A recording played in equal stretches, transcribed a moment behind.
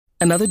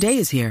Another day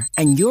is here,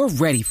 and you're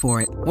ready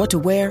for it. What to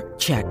wear?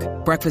 Check.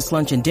 Breakfast,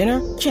 lunch, and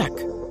dinner? Check.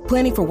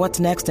 Planning for what's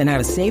next and how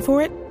to save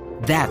for it?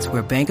 That's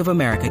where Bank of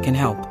America can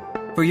help.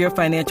 For your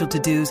financial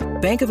to-dos,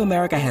 Bank of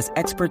America has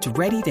experts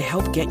ready to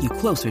help get you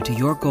closer to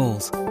your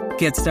goals.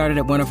 Get started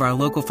at one of our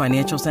local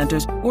financial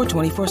centers or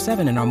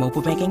 24/7 in our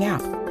mobile banking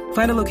app.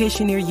 Find a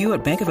location near you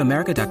at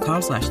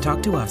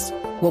bankofamerica.com/talktous.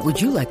 What would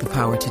you like the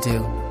power to do?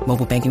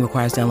 Mobile banking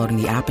requires downloading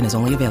the app and is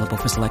only available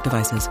for select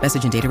devices.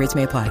 Message and data rates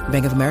may apply.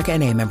 Bank of America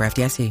N.A., member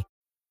FDIC.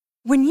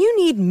 When you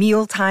need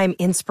mealtime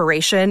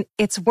inspiration,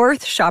 it's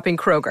worth shopping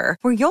Kroger,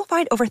 where you'll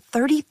find over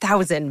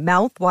 30,000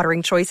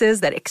 mouth-watering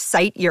choices that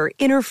excite your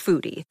inner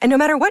foodie. And no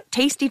matter what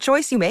tasty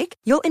choice you make,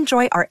 you'll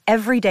enjoy our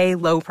everyday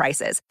low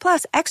prices,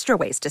 plus extra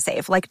ways to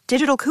save, like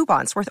digital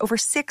coupons worth over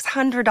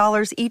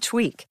 $600 each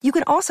week. You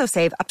can also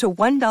save up to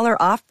 $1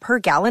 off per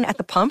gallon at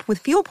the pump with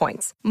fuel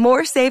points.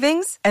 More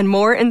savings and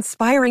more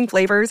inspiring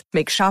flavors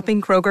make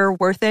shopping Kroger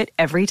worth it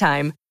every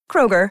time.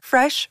 Kroger,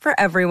 fresh for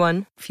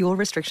everyone. Fuel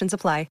restrictions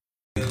apply.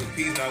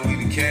 Peace, now we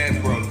the cash,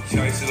 bro.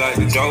 Chasing like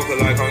the Joker,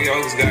 like on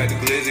Yo's got the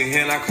glizzy.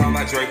 And I call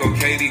my Draco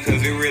Katie,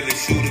 cause it really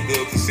shoot a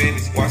good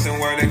percentage. Watching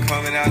word that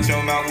coming out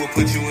your mouth will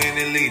put you in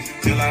the lead.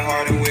 Feel like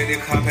Harden with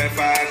it, compact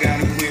fire,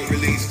 got a quick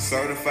release.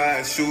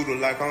 Certified shooter,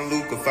 like on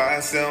Luca,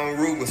 5-7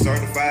 Ruger.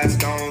 Certified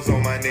stones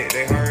on my neck,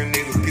 they hurt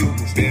niggas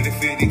pupils. Spending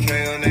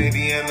 50K on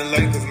AD and the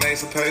Lakers, made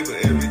some paper.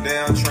 Every day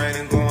I'm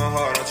training, going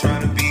hard, I'm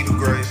trying to be the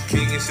great.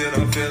 Kicking shit,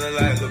 I'm feeling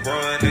like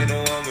LeBron, they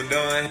know I'm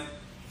done.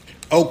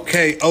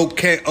 Okay.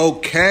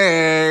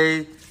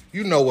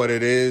 You know what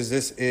it is.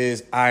 This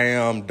is I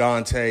Am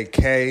Dante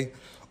K,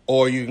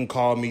 or you can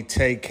call me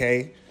Tay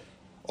K,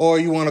 or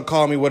you want to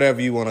call me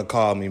whatever you want to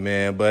call me,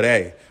 man. But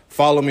hey,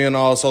 follow me on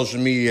all social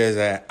medias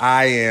at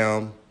I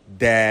am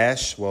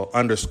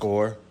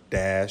underscore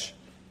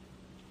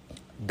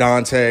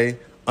Dante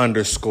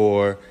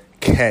underscore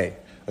K.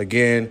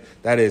 Again,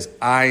 that is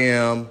I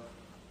am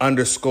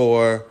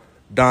underscore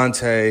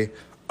Dante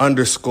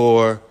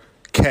underscore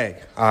K.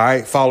 All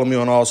right. Follow me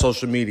on all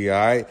social media.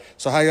 All right.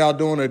 So how y'all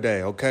doing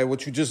today? Okay.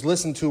 What you just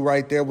listened to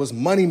right there was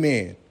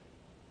Moneyman.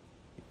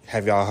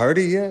 Have y'all heard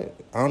it yet?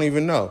 I don't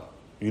even know.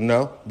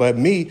 But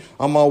me,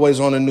 I'm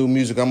always on the new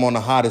music. I'm on the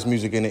hottest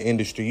music in the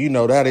industry.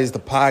 That is the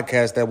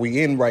podcast that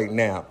we in right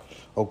now.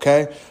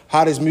 Okay.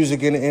 Hottest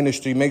music in the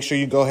industry. Make sure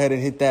you go ahead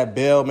and hit that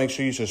bell. Make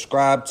sure you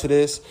subscribe to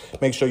this.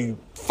 Make sure you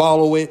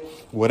follow it.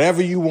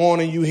 Whatever you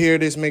want and you hear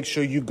this, make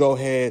sure you go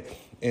ahead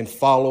and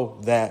follow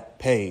that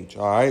page.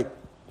 All right.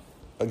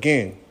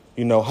 Again,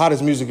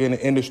 hottest music in the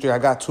industry. I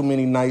got too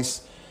many nice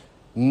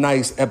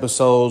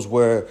episodes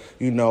where,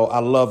 I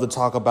love to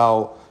talk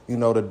about, the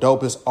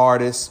dopest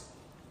artists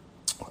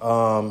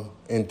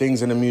and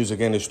things in the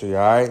music industry,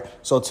 all right?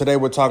 So today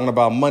we're talking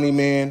about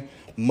Moneyman.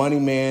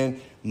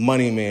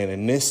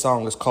 And this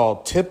song is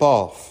called Tip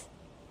Off.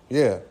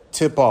 Yeah,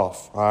 Tip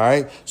Off, all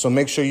right? So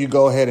make sure you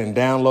go ahead and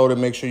download it.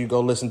 Make sure you go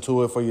listen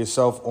to it for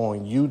yourself on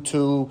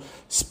YouTube,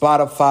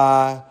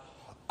 Spotify,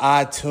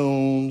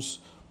 iTunes,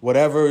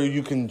 whatever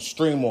you can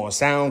stream on,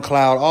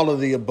 SoundCloud, all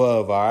of the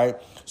above, all right?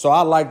 So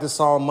I like the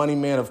song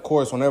Moneyman. Of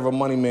course, whenever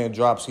Moneyman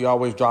drops, he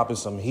always dropping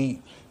some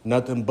heat,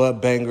 nothing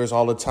but bangers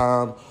all the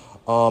time.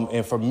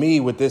 And for me,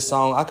 with this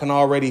song, I can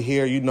already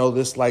hear,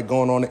 this like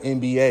going on the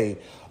NBA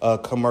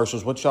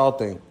commercials. What y'all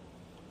think?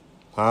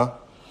 Huh?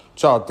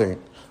 What y'all think?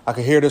 I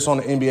can hear this on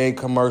the NBA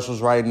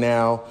commercials right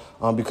now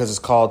because it's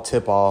called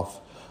Tip Off.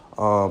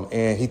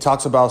 And he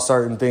talks about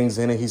certain things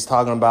in it. He's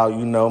talking about,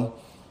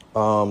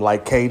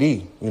 like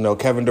KD,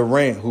 Kevin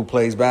Durant, who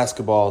plays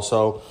basketball.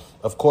 So,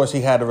 of course, he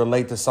had to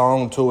relate the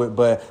song to it.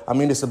 But,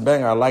 it's a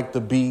banger. I like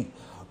the beat.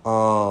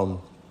 I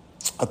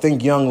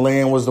think Young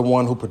Land was the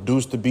one who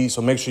produced the beat.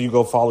 So make sure you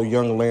go follow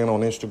Young Land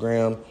on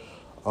Instagram.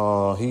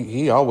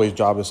 He always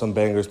dropping some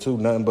bangers, too.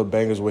 Nothing but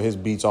bangers with his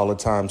beats all the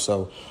time.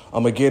 So,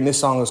 again, this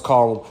song is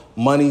called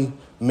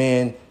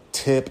Moneyman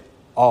Tip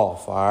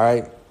Off, all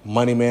right?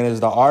 Moneyman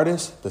is the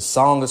artist. The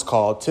song is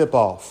called Tip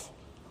Off,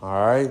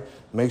 all right?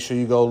 Make sure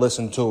you go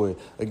listen to it.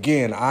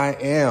 Again, I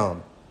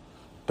am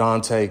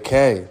Dante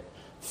K.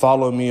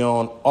 Follow me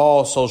on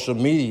all social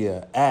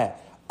media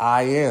at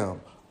I am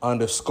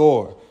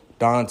underscore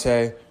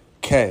Dante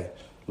K.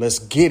 Let's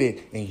get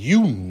it. And